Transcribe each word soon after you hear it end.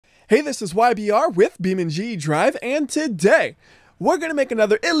Hey, this is WhyBeAre with BeamNG.drive, and today we're going to make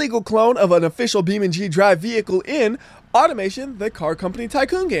another illegal clone of an official BeamNG.drive vehicle in Automation, the car company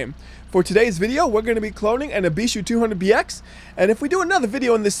tycoon game. For today's video, we're going to be cloning an Ibestu 200BX, and if we do another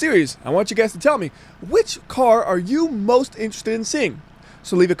video in this series, I want you guys to tell me, which car are you most interested in seeing?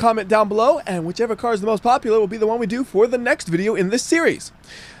 So leave a comment down below, and whichever car is the most popular will be the one we do for the next video in this series.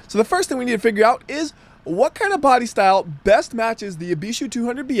 So the first thing we need to figure out is what kind of body style best matches the Ibestu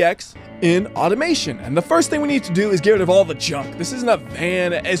 200BX in Automation. And the first thing we need to do is get rid of all the junk. This isn't a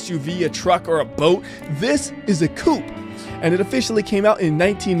van, a SUV, a truck, or a boat. This is a coupe. And it officially came out in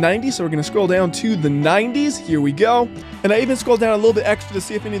 1990, so we're going to scroll down to the 90s. Here we go. And I even scrolled down a little bit extra to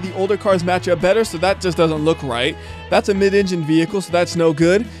see if any of the older cars match up better, so that just doesn't look right. That's a mid-engine vehicle, so that's no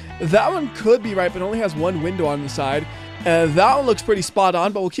good. That one could be right, but only has one window on the side. That one looks pretty spot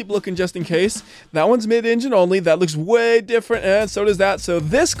on, but we'll keep looking just in case. That one's mid-engine only. That looks way different, and so does that. So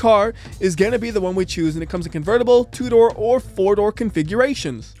this car is going to be the one we choose, and it comes in convertible, 2-door, or 4-door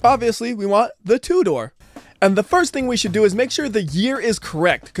configurations. Obviously, we want the 2-door. And the first thing we should do is make sure the year is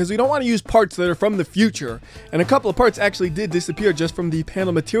correct, because we don't want to use parts that are from the future. And a couple of parts actually did disappear just from the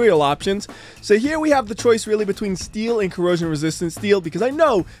panel material options. So here we have the choice really between steel and corrosion resistant steel, because I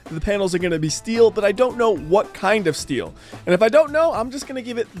know the panels are going to be steel, but I don't know what kind of steel. And if I don't know, I'm just going to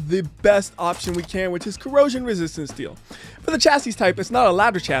give it the best option we can, which is corrosion resistant steel. For the chassis type, it's not a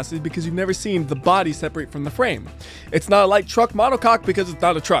ladder chassis because you've never seen the body separate from the frame. It's not a light truck monocoque because it's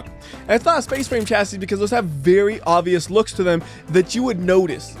not a truck. And it's not a space frame chassis because those have very obvious looks to them that you would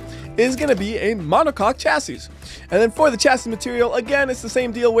notice. It is going to be a monocoque chassis. And then for the chassis material, again, it's the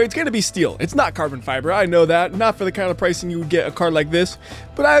same deal where it's going to be steel. It's not carbon fiber, I know that. Not for the kind of pricing you would get a car like this.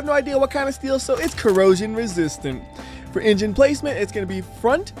 But I have no idea what kind of steel, so it's corrosion resistant. For engine placement, it's going to be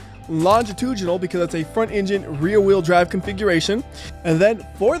front longitudinal because it's a front engine rear wheel drive configuration. And then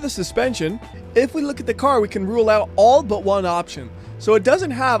for the suspension, if we look at the car, we can rule out all but one option. So it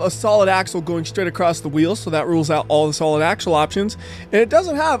doesn't have a solid axle going straight across the wheels, so that rules out all the solid axle options. And it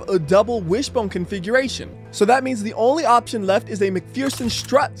doesn't have a double wishbone configuration. So that means the only option left is a McPherson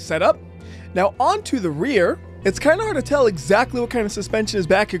strut setup. Now onto the rear, it's kind of hard to tell exactly what kind of suspension is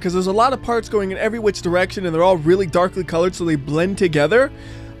back here because there's a lot of parts going in every which direction and they're all really darkly colored so they blend together.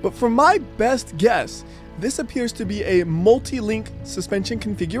 But for my best guess, this appears to be a multi-link suspension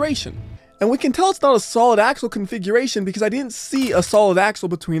configuration. And we can tell it's not a solid axle configuration because I didn't see a solid axle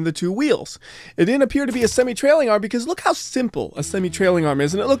between the two wheels. It didn't appear to be a semi-trailing arm because look how simple a semi-trailing arm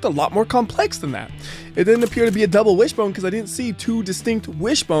is, and it looked a lot more complex than that. It didn't appear to be a double wishbone because I didn't see two distinct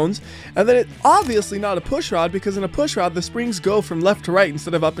wishbones. And then it's obviously not a push rod because in a push rod the springs go from left to right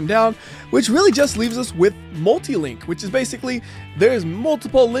instead of up and down, which really just leaves us with multi-link, which is basically there's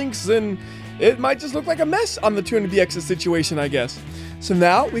multiple links and it might just look like a mess on the 200BX's situation, I guess. So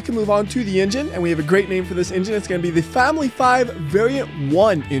now we can move on to the engine, and we have a great name for this engine. It's going to be the Family 5 Variant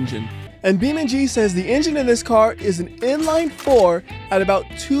 1 engine. And BeamNG says the engine in this car is an inline 4 at about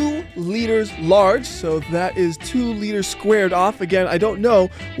 2 liters large, so that is 2 liters squared off. Again, I don't know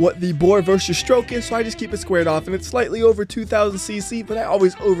what the bore versus stroke is, so I just keep it squared off, and it's slightly over 2000 cc, but I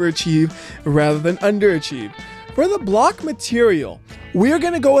always overachieve rather than underachieve. For the block material, we are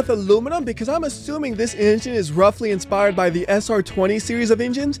going to go with aluminum because I'm assuming this engine is roughly inspired by the SR20 series of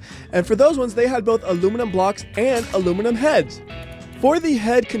engines, and for those ones they had both aluminum blocks and aluminum heads. For the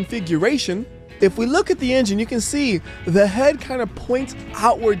head configuration, if we look at the engine, you can see the head kind of points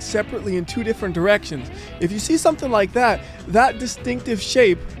outward separately in two different directions. If you see something like that, that distinctive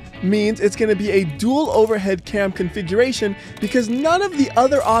shape means it's going to be a dual overhead cam configuration because none of the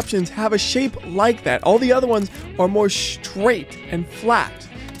other options have a shape like that. All the other ones are more straight and flat.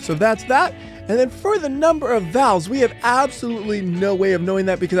 So that's that. And then for the number of valves, we have absolutely no way of knowing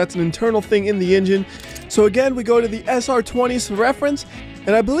that because that's an internal thing in the engine. So again, we go to the SR20s for reference,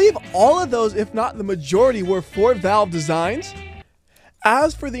 and I believe all of those, if not the majority, were 4-valve designs.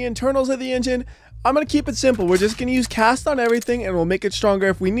 As for the internals of the engine, I'm going to keep it simple. We're just going to use cast on everything and we'll make it stronger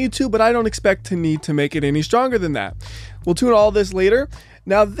if we need to, but I don't expect to need to make it any stronger than that. We'll tune all this later.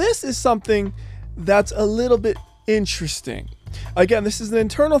 Now this is something that's a little bit interesting. Again, this is an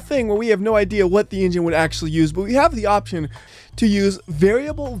internal thing where we have no idea what the engine would actually use, but we have the option to use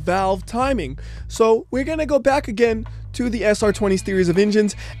variable valve timing. So we're going to go back again to the SR20 series of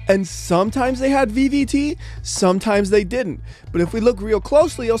engines, and sometimes they had VVT, sometimes they didn't. But if we look real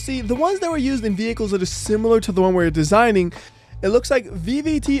closely, you'll see the ones that were used in vehicles that are similar to the one we're designing, it looks like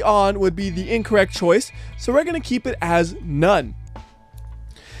VVT on would be the incorrect choice, so we're going to keep it as none.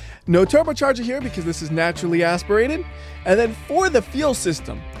 No turbocharger here because this is naturally aspirated. And then for the fuel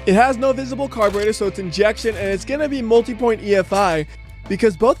system, it has no visible carburetor, so it's injection, and it's going to be multi-point EFI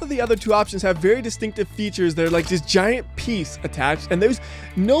because both of the other two options have very distinctive features. They're like this giant piece attached, and there's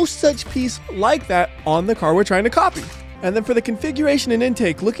no such piece like that on the car we're trying to copy. And then for the configuration and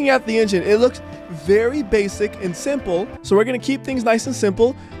intake, looking at the engine, it looks very basic and simple. So we're going to keep things nice and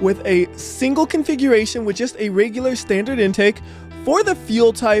simple with a single configuration with just a regular standard intake. For the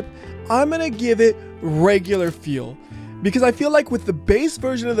fuel type, I'm going to give it regular fuel, because I feel like with the base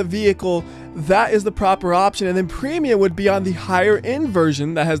version of the vehicle, that is the proper option. And then premium would be on the higher end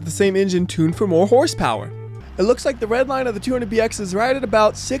version that has the same engine tuned for more horsepower. It looks like the red line of the 200BX is right at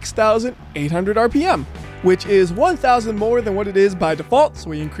about 6,800 RPM, which is 1,000 more than what it is by default. So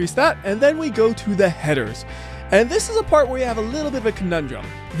we increase that, and then we go to the headers. And this is a part where you have a little bit of a conundrum.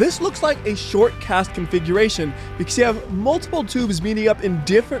 This looks like a short cast configuration because you have multiple tubes meeting up in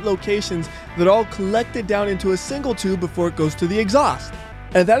different locations that are all collected down into a single tube before it goes to the exhaust.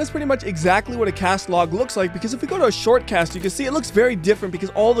 And that is pretty much exactly what a cast log looks like, because if we go to a short cast, you can see it looks very different because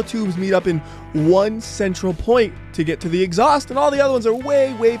all the tubes meet up in one central point to get to the exhaust, and all the other ones are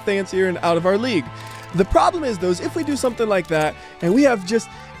way, way fancier and out of our league. The problem is, though, is if we do something like that and we have just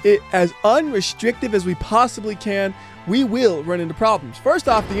it as unrestrictive as we possibly can, we will run into problems. First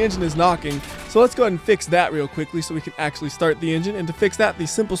off, the engine is knocking, so let's go ahead and fix that real quickly so we can actually start the engine. And to fix that, the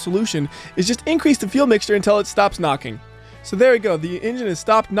simple solution is just increase the fuel mixture until it stops knocking. So there we go, the engine has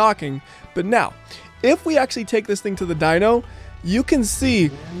stopped knocking. But now, if we actually take this thing to the dyno, you can see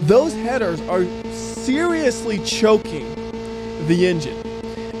those headers are seriously choking the engine.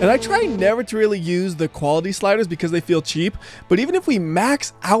 And I try never to really use the quality sliders because they feel cheap, but even if we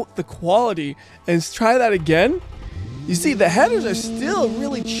max out the quality and try that again, you see the headers are still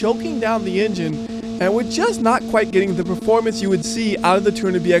really choking down the engine, and we're just not quite getting the performance you would see out of the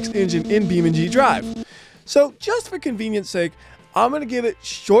 200BX engine in BeamNG.drive. So just for convenience sake, I'm going to give it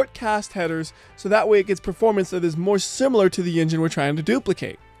short cast headers so that way it gets performance that is more similar to the engine we're trying to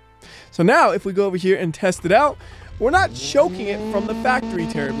duplicate. So now if we go over here and test it out, we're not choking it from the factory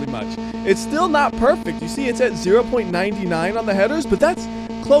terribly much. It's still not perfect. You see it's at 0.99 on the headers, but that's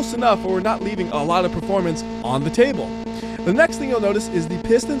close enough where we're not leaving a lot of performance on the table. The next thing you'll notice is the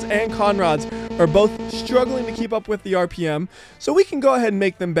pistons and conrods are both struggling to keep up with the RPM, so we can go ahead and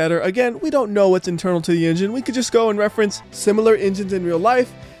make them better. Again, we don't know what's internal to the engine. We could just go and reference similar engines in real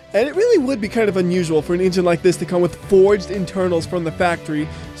life, and it really would be kind of unusual for an engine like this to come with forged internals from the factory.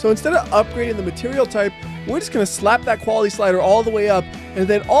 So instead of upgrading the material type, we're just going to slap that quality slider all the way up, and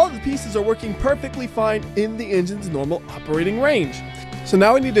then all of the pieces are working perfectly fine in the engine's normal operating range. So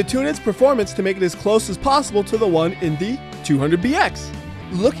now we need to tune its performance to make it as close as possible to the one in the 200BX.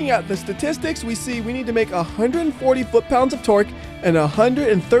 Looking at the statistics, we see we need to make 140 foot-pounds of torque and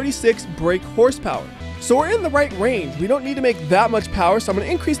 136 brake horsepower. So we're in the right range. We don't need to make that much power, so I'm going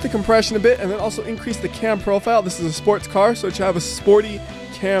to increase the compression a bit and then also increase the cam profile. This is a sports car, so it should have a sporty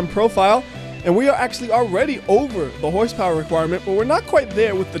cam profile. And we are actually already over the horsepower requirement, but we're not quite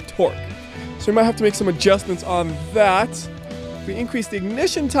there with the torque. So we might have to make some adjustments on that. If we increase the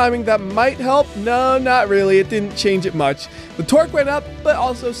ignition timing, that might help. No, not really. It didn't change it much. The torque went up, but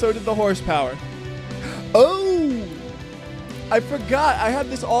also so did the horsepower. Oh! I forgot. I had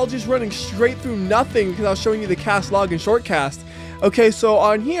this all just running straight through nothing because I was showing you the cast log and short cast. Okay, so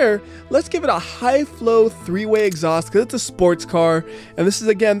on here, let's give it a high flow 3-way exhaust because it's a sports car. And this is,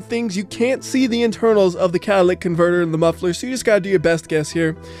 again, things you can't see the internals of the catalytic converter and the muffler, so you just got to do your best guess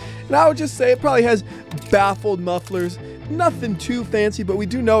here. And I would just say it probably has baffled mufflers. Nothing too fancy, but we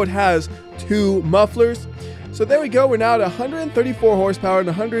do know it has 2 mufflers. So there we go. We're now at 134 horsepower and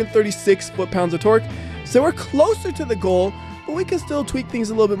 136 foot-pounds of torque. So we're closer to the goal, but we can still tweak things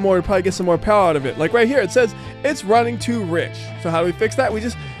a little bit more to probably get some more power out of it. Like right here, it says it's running too rich. So how do we fix that? We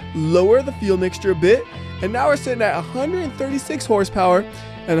just lower the fuel mixture a bit, and now we're sitting at 136 horsepower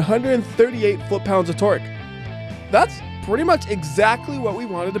and 138 foot-pounds of torque. That's pretty much exactly what we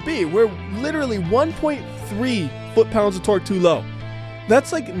wanted to be. We're literally 1.3 foot-pounds of torque too low.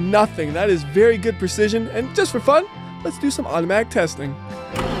 That's like nothing. That is very good precision, and just for fun, let's do some automatic testing.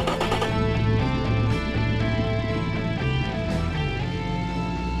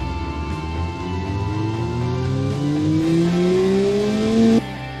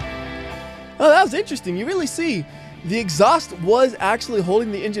 Oh, that was interesting. You really see the exhaust was actually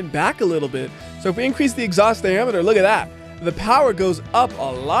holding the engine back a little bit. So if we increase the exhaust diameter, look at that. The power goes up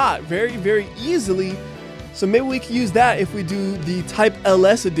a lot, very, very easily. So maybe we can use that if we do the Type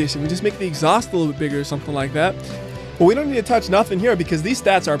LS edition. We just make the exhaust a little bit bigger or something like that. But we don't need to touch nothing here because these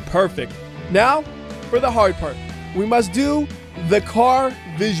stats are perfect. Now, for the hard part, we must do the car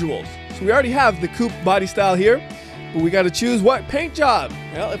visuals. So we already have the coupe body style here. But we got to choose what paint job.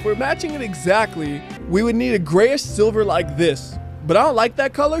 Well, if we're matching it exactly, we would need a grayish silver like this. but I don't like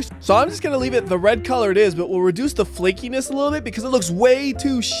that color, so I'm just gonna leave it the red color it is, but we'll reduce the flakiness a little bit because it looks way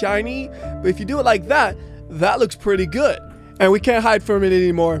too shiny. But if you do it like that, that looks pretty good. And we can't hide from it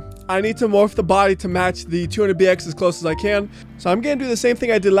anymore. I need to morph the body to match the 200BX as close as I can. So I'm gonna do the same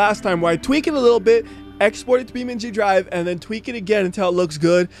thing I did last time, where I tweak it a little bit, export it to BeamNG.drive, and then tweak it again until it looks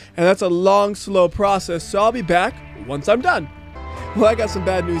good. And that's a long, slow process, so I'll be back once I'm done. Well, I got some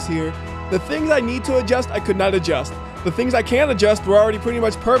bad news here. The things I need to adjust, I could not adjust. The things I can adjust were already pretty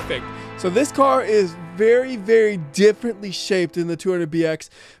much perfect. So this car is very, very differently shaped in the 200BX.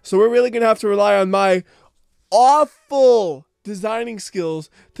 So we're really gonna have to rely on my awful designing skills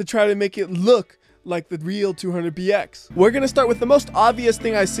to try to make it look like the real 200BX. We're gonna start with the most obvious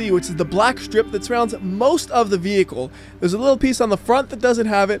thing I see, which is the black strip that surrounds most of the vehicle. There's a little piece on the front that doesn't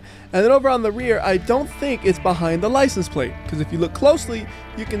have it, and then over on the rear, I don't think it's behind the license plate, because if you look closely,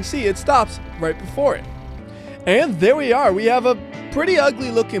 you can see it stops right before it. And there we are. We have a pretty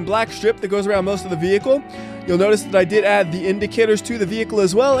ugly looking black strip that goes around most of the vehicle. You'll notice that I did add the indicators to the vehicle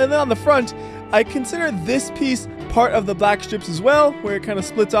as well, and then on the front, I consider this piece part of the black strips as well, where it kind of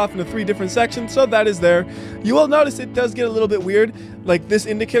splits off into 3 different sections, so that is there. You will notice it does get a little bit weird, like this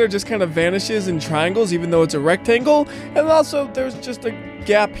indicator just kind of vanishes in triangles even though it's a rectangle, and also there's just a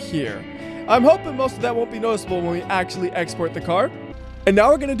gap here. I'm hoping most of that won't be noticeable when we actually export the car. And now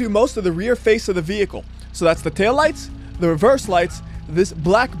we're going to do most of the rear face of the vehicle. So that's the tail lights, the reverse lights, this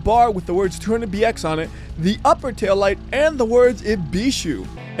black bar with the words 200BX on it, the upper tail light, and the words Ibestu.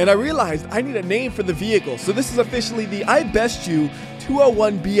 And I realized I need a name for the vehicle, so this is officially the Ibestu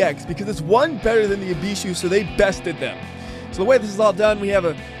 201BX because it's one better than the Ibestu, so they bested them. So the way this is all done, we have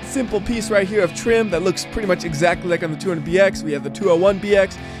a simple piece right here of trim that looks pretty much exactly like on the 200BX. We have the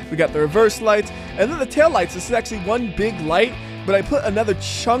 201BX, we got the reverse lights, and then the tail lights. This is actually one big light, but I put another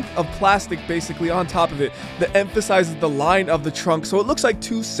chunk of plastic basically on top of it that emphasizes the line of the trunk, so it looks like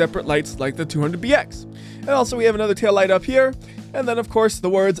 2 separate lights like the 200BX. And also we have another tail light up here, and then of course the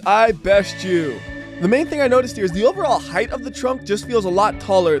words Ibestu. The main thing I noticed here is the overall height of the trunk just feels a lot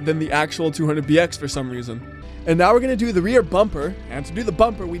taller than the actual 200BX for some reason. And now we're going to do the rear bumper, and to do the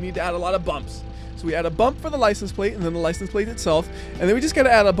bumper we need to add a lot of bumps. So we add a bump for the license plate and then the license plate itself, and then we just got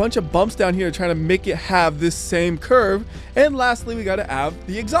to add a bunch of bumps down here to try to make it have this same curve, and lastly we got to add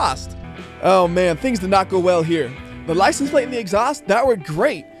the exhaust. Oh man, things did not go well here. The license plate and the exhaust, that were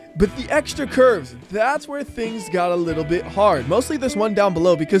great. But the extra curves, that's where things got a little bit hard. Mostly this one down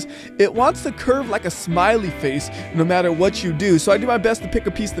below because it wants to curve like a smiley face no matter what you do. So I do my best to pick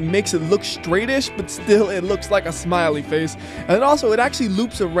a piece that makes it look straightish, but still it looks like a smiley face. And then also it actually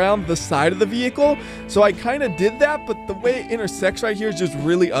loops around the side of the vehicle. So I kind of did that, but the way it intersects right here is just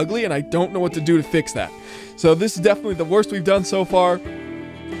really ugly and I don't know what to do to fix that. So this is definitely the worst we've done so far.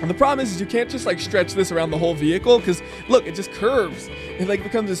 And the problem is you can't just like stretch this around the whole vehicle because look, it just curves. It like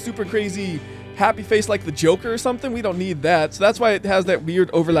becomes a super crazy happy face like the Joker or something. We don't need that. So that's why it has that weird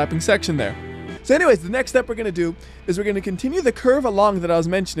overlapping section there. So anyways, the next step we're going to do is we're going to continue the curve along that I was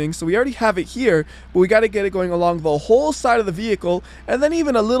mentioning. So we already have it here, but we got to get it going along the whole side of the vehicle and then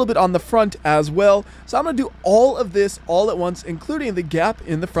even a little bit on the front as well. So I'm going to do all of this all at once, including the gap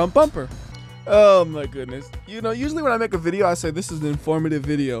in the front bumper. Oh my goodness. You know, usually when I make a video, I say this is an informative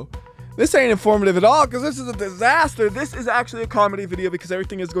video. This ain't informative at all because this is a disaster. This is actually a comedy video because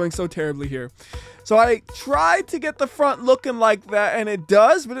everything is going so terribly here. So I tried to get the front looking like that, and it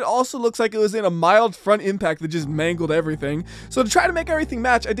does, but it also looks like it was in a mild front impact that just mangled everything. So to try to make everything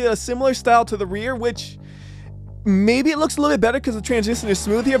match, I did a similar style to the rear, which maybe it looks a little bit better because the transition is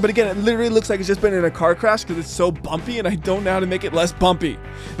smooth here, but again, it literally looks like it's just been in a car crash because it's so bumpy, and I don't know how to make it less bumpy.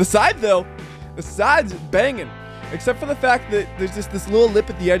 The side, though, the side's banging, except for the fact that there's just this little lip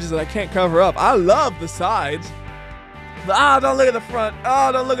at the edges that I can't cover up. I love the sides. Don't look at the front.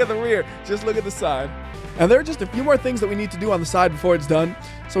 Don't look at the rear. Just look at the side. And there are just a few more things that we need to do on the side before it's done.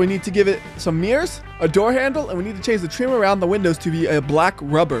 So we need to give it some mirrors, a door handle, and we need to change the trim around the windows to be a black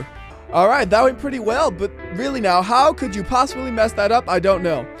rubber. Alright, that went pretty well, but really now, how could you possibly mess that up? I don't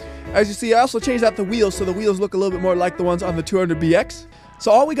know. As you see, I also changed out the wheels so the wheels look a little bit more like the ones on the 200BX. So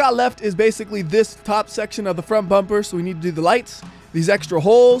all we got left is basically this top section of the front bumper. So we need to do the lights, these extra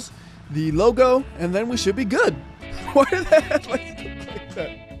holes, the logo, and then we should be good. Why did the headlights look like that?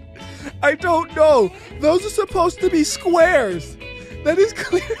 I don't know. Those are supposed to be squares. That is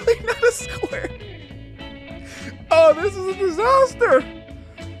clearly not a square. Oh, this is a disaster.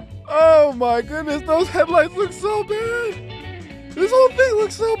 Oh my goodness, those headlights look so bad. This whole thing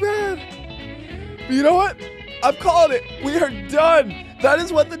looks so bad. But you know what? I'm calling it. We are done. That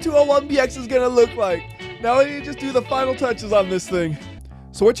is what the 201BX is going to look like. Now I need to just do the final touches on this thing.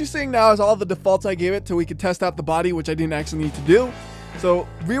 So what you're seeing now is all the defaults I gave it so we could test out the body, which I didn't actually need to do. So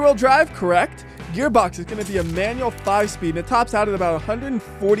rear-wheel drive, correct. Gearbox is going to be a manual 5-speed, and it tops out at about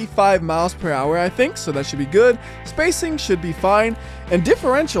 145 miles per hour, I think, so that should be good. Spacing should be fine. And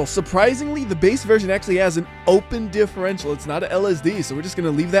differential, surprisingly, the base version actually has an open differential. It's not an LSD, so we're just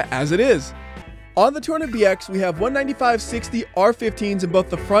going to leave that as it is. On the 200BX, we have 195/60 R15s in both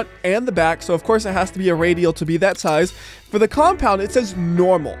the front and the back, so of course it has to be a radial to be that size. For the compound, it says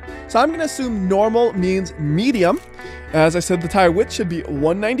normal, so I'm going to assume normal means medium. As I said, the tire width should be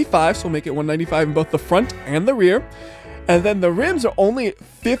 195, so we'll make it 195 in both the front and the rear. And then the rims are only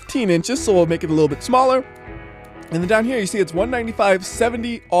 15 inches, so we'll make it a little bit smaller. And then down here, you see it's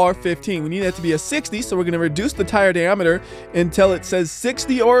 195/70 R15. We need that to be a 60, so we're going to reduce the tire diameter until it says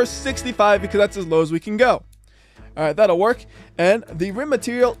 60 or 65, because that's as low as we can go. All right, that'll work. And the rim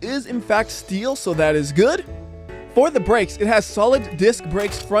material is, in fact, steel, so that is good. For the brakes, it has solid disc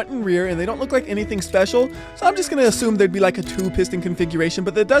brakes front and rear, and they don't look like anything special, so I'm just going to assume there'd be like a 2-piston configuration,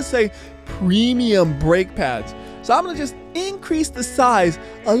 but it does say premium brake pads. So I'm going to just increase the size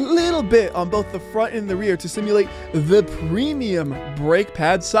a little bit on both the front and the rear to simulate the premium brake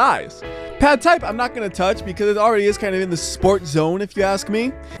pad size. Pad type, I'm not going to touch because it already is kind of in the sport zone, if you ask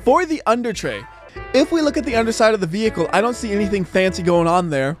me. For the under tray, if we look at the underside of the vehicle, I don't see anything fancy going on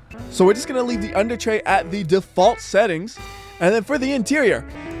there. So we're just going to leave the under tray at the default settings. And then for the interior,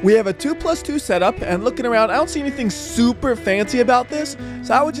 we have a 2+2 setup, and looking around, I don't see anything super fancy about this,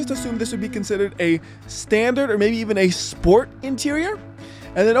 so I would just assume this would be considered a standard or maybe even a sport interior.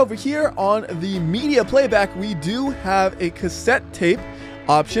 And then over here on the media playback, we do have a cassette tape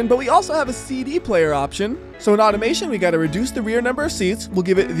option, but we also have a CD player option. So in automation, we got to reduce the rear number of seats. We'll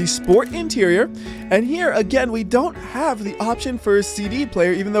give it the sport interior. And here, again, we don't have the option for a CD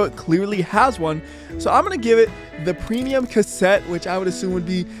player, even though it clearly has one. So I'm going to give it the premium cassette, which I would assume would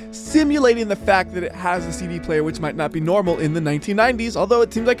be simulating the fact that it has a CD player, which might not be normal in the 1990s, although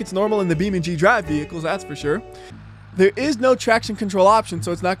it seems like it's normal in the BeamNG.drive vehicles, that's for sure. There is no traction control option,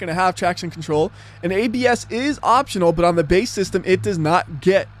 so it's not going to have traction control. And ABS is optional, but on the base system, it does not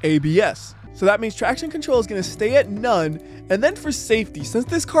get ABS. So that means traction control is going to stay at none. And then for safety, since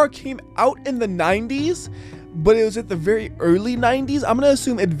this car came out in the 90s, but it was at the very early 90s, I'm going to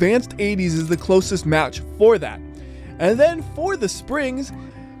assume advanced 80s is the closest match for that. And then for the springs,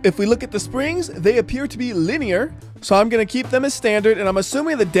 if we look at the springs, they appear to be linear. So I'm going to keep them as standard, and I'm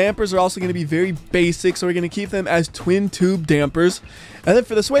assuming the dampers are also going to be very basic, so we're going to keep them as twin tube dampers. And then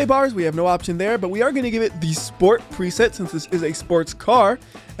for the sway bars, we have no option there, but we are going to give it the sport preset since this is a sports car.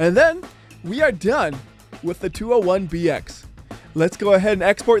 And then we are done with the 201BX. Let's go ahead and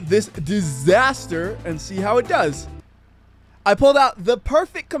export this disaster and see how it does. I pulled out the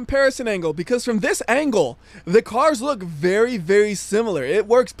perfect comparison angle because from this angle, the cars look very, very similar. It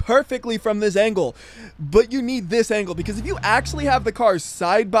works perfectly from this angle, but you need this angle because if you actually have the cars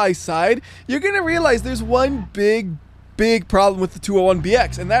side by side, you're going to realize there's one big problem with the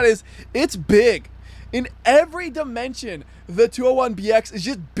 201BX, and that is it's big. In every dimension, the 201BX is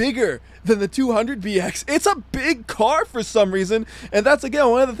just bigger than the 200BX. It's a big car for some reason, and that's again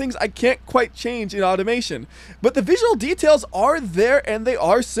one of the things I can't quite change in automation. But the visual details are there and they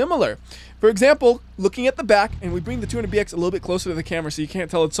are similar. For example, looking at the back, and we bring the 200BX a little bit closer to the camera so you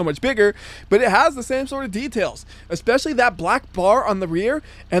can't tell it's so much bigger, but it has the same sort of details, especially that black bar on the rear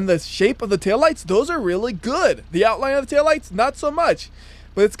and the shape of the taillights. Those are really good. The outline of the taillights, not so much.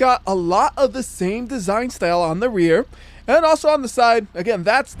 But it's got a lot of the same design style on the rear and also on the side. Again,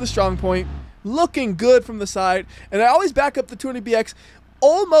 that's the strong point. Looking good from the side. And I always back up the 200BX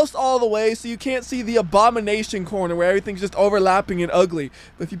almost all the way so you can't see the abomination corner where everything's just overlapping and ugly.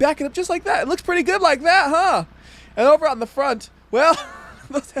 But if you back it up just like that, it looks pretty good like that, huh? And over on the front, well,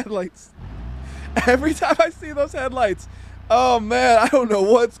 those headlights. Every time I see those headlights, oh man, I don't know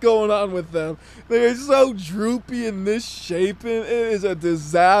what's going on with them. They're so droopy and misshapen. It is a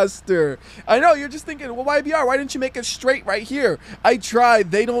disaster. I know, you're just thinking, well, WhyBeAre, why didn't you make it straight right here? I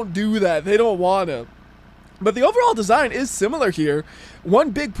tried. They don't do that. They don't want to. But the overall design is similar here.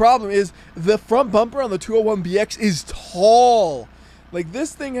 One big problem is the front bumper on the 201BX is tall. Like,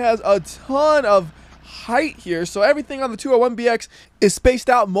 this thing has a ton of height here, so everything on the 201BX is spaced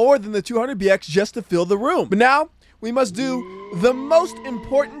out more than the 200BX just to fill the room. But now, we must do the most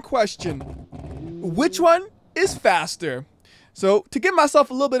important question. Which one is faster? So to give myself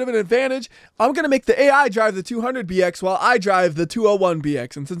a little bit of an advantage, I'm going to make the AI drive the 200BX while I drive the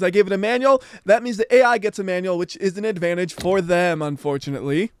 201BX. And since I gave it a manual, that means the AI gets a manual, which is an advantage for them,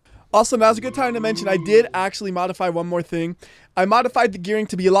 unfortunately. Also, now's a good time to mention I did actually modify one more thing. I modified the gearing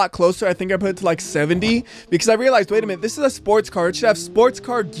to be a lot closer. I think I put it to like 70 because I realized, wait a minute, this is a sports car. It should have sports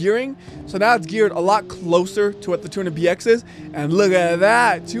car gearing. So now it's geared a lot closer to what the 200BX is. And look at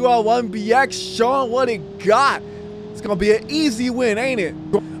that, 201BX showing what it got. It's gonna be an easy win, ain't it?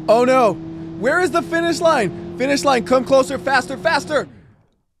 Oh no, where is the finish line? Finish line, come closer, faster, faster.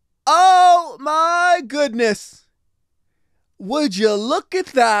 Oh my goodness. Would you look at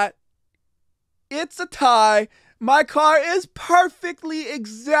that? It's a tie. My car is perfectly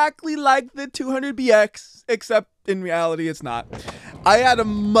exactly like the 200BX, except in reality it's not. I had a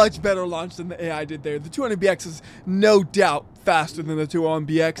much better launch than the AI did there. The 200BX is no doubt faster than the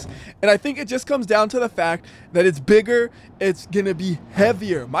 201BX, and I think it just comes down to the fact that it's bigger, it's gonna be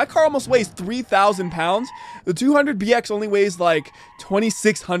heavier. My car almost weighs 3,000 pounds. The 200BX only weighs like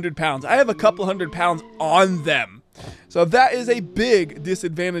 2,600 pounds. I have a couple hundred pounds on them. So that is a big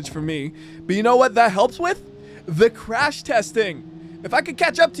disadvantage for me. But you know what that helps with? The crash testing. If I could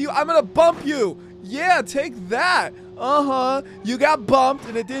catch up to you, I'm gonna bump you. Yeah, take that. You got bumped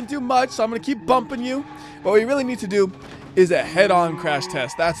and it didn't do much, so I'm gonna keep bumping you. But what we really need to do is a head-on crash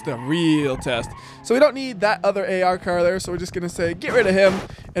test. That's the real test. So we don't need that other AR car there, so we're just gonna say get rid of him,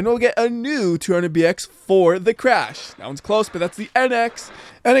 and we'll get a new 200BX for the crash. That one's close, but that's the NX.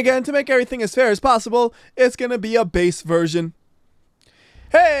 And again, to make everything as fair as possible, it's gonna be a base version.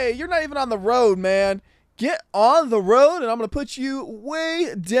 Hey, you're not even on the road, man. Get on the road, and I'm gonna put you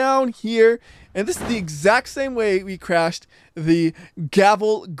way down here. And this is the exact same way we crashed the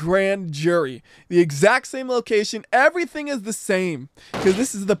Gavel Grand Jury. The exact same location. Everything is the same because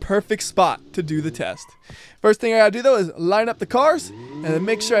this is the perfect spot to do the test. First thing I gotta do though is line up the cars and then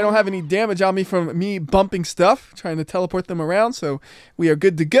make sure I don't have any damage on me from me bumping stuff, trying to teleport them around. So we are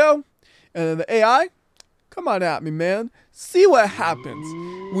good to go. And then the AI, come on at me, man. See what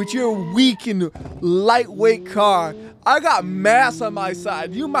happens with your weak and lightweight car. I got mass on my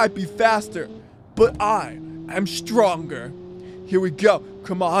side. You might be faster, but I am stronger. Here we go.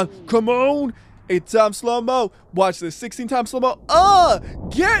 Come on, come on. 8-time slow-mo. Watch this. 16-time slow-mo.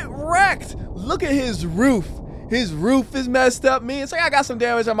 Get wrecked. Look at his roof. His roof is messed up. It's like I got some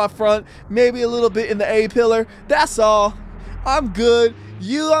damage on my front. Maybe a little bit in the A-pillar. That's all. I'm good.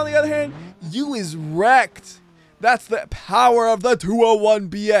 You, on the other hand, you is wrecked. That's the power of the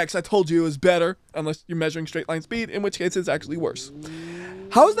 201BX. I told you it was better, unless you're measuring straight line speed, in which case it's actually worse.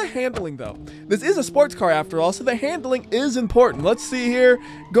 How's the handling though? This is a sports car after all, so the handling is important. Let's see here,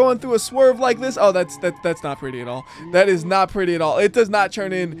 going through a swerve like this. Oh, that's not pretty at all. That is not pretty at all. It does not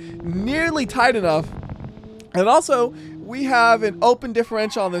turn in nearly tight enough. And also, we have an open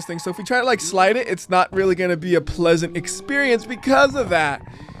differential on this thing, so if we try to like slide it, it's not really gonna be a pleasant experience because of that.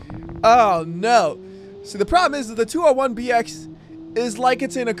 Oh no. See, the problem is that the 201BX is like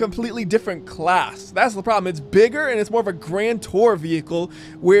it's in a completely different class. That's the problem. It's bigger and it's more of a grand tour vehicle,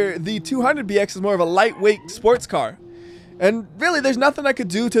 where the 200BX is more of a lightweight sports car. And really, there's nothing I could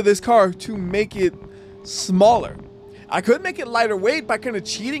do to this car to make it smaller. I could make it lighter weight by kind of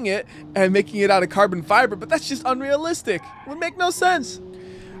cheating it and making it out of carbon fiber, but that's just unrealistic. It would make no sense.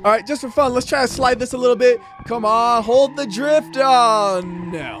 All right, just for fun, let's try to slide this a little bit. Come on, hold the drift. Oh,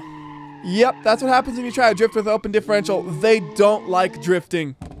 no. Yep, that's what happens when you try to drift with open differential. They don't like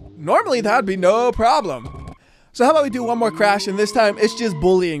drifting. Normally, that'd be no problem. So how about we do one more crash, and this time it's just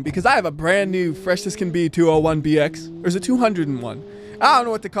bullying, because I have a brand new, fresh as can be 201BX. Or is it 201? I don't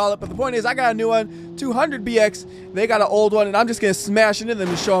know what to call it, but the point is I got a new one, 200BX. They got an old one, and I'm just going to smash into them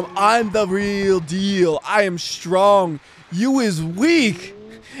to show them I'm the real deal. I am strong. You is weak.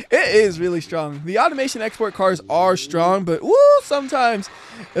 It is really strong. The automation export cars are strong, but woo, sometimes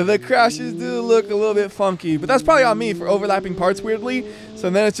the crashes do look a little bit funky. But that's probably on me for overlapping parts weirdly. So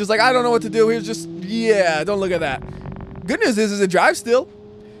then it's just like, I don't know what to do. Here's just, yeah, don't look at that. Good news is it drives still.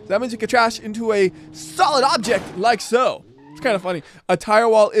 So that means you can crash into a solid object like so. It's kind of funny. A tire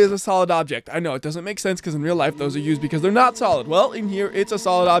wall is a solid object. I know it doesn't make sense because in real life those are used because they're not solid. Well, in here it's a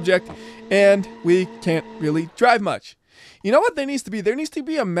solid object and we can't really drive much. You know what there needs to be? There needs to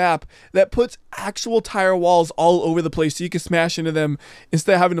be a map that puts actual tire walls all over the place so you can smash into them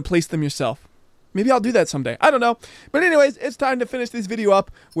instead of having to place them yourself. Maybe I'll do that someday. I don't know. But anyways, it's time to finish this video up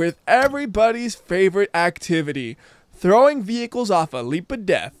with everybody's favorite activity, throwing vehicles off a leap of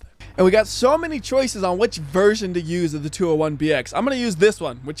death. And we got so many choices on which version to use of the 201BX. I'm going to use this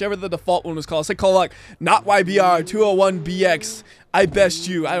one, whichever the default one was called. Say call like not WhyBeAre 201BX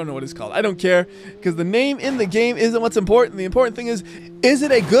Ibestu. I don't know what it's called. I don't care because the name in the game isn't what's important. The important thing is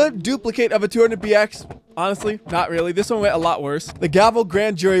it a good duplicate of a 200BX? Honestly, not really. This one went a lot worse. The Gavel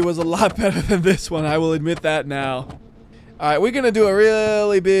Grand Jury was a lot better than this one. I will admit that now. Alright, we're gonna do a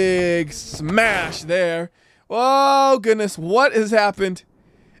really big smash there. Oh goodness, what has happened?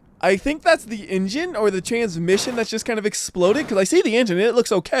 I think that's the engine or the transmission that's just kind of exploded, because I see the engine and it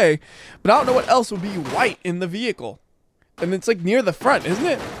looks okay, but I don't know what else would be white in the vehicle. And it's like near the front, isn't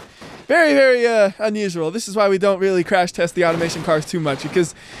it? Very, very unusual. This is why we don't really crash test the automation cars too much,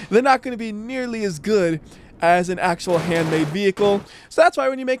 because they're not going to be nearly as good as an actual handmade vehicle. So that's why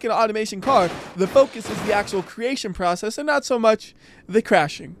when you make an automation car, the focus is the actual creation process and not so much the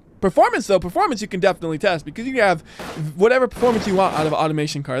crashing. Performance though, performance you can definitely test, because you can have whatever performance you want out of an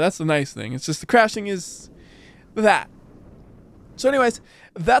automation car. That's the nice thing. It's just the crashing is that. So anyways,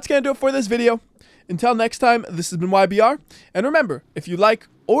 that's going to do it for this video. Until next time, this has been WhyBeAre. And remember, if you like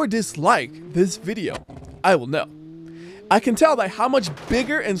or dislike this video, I will know. I can tell by how much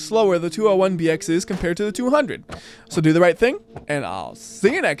bigger and slower the 201BX is compared to the 200. So do the right thing, and I'll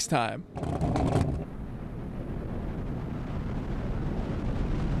see you next time.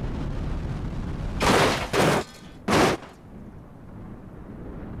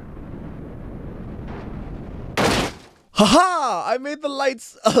 Haha! I made the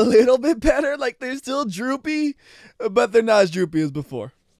lights a little bit better, like they're still droopy, but they're not as droopy as before.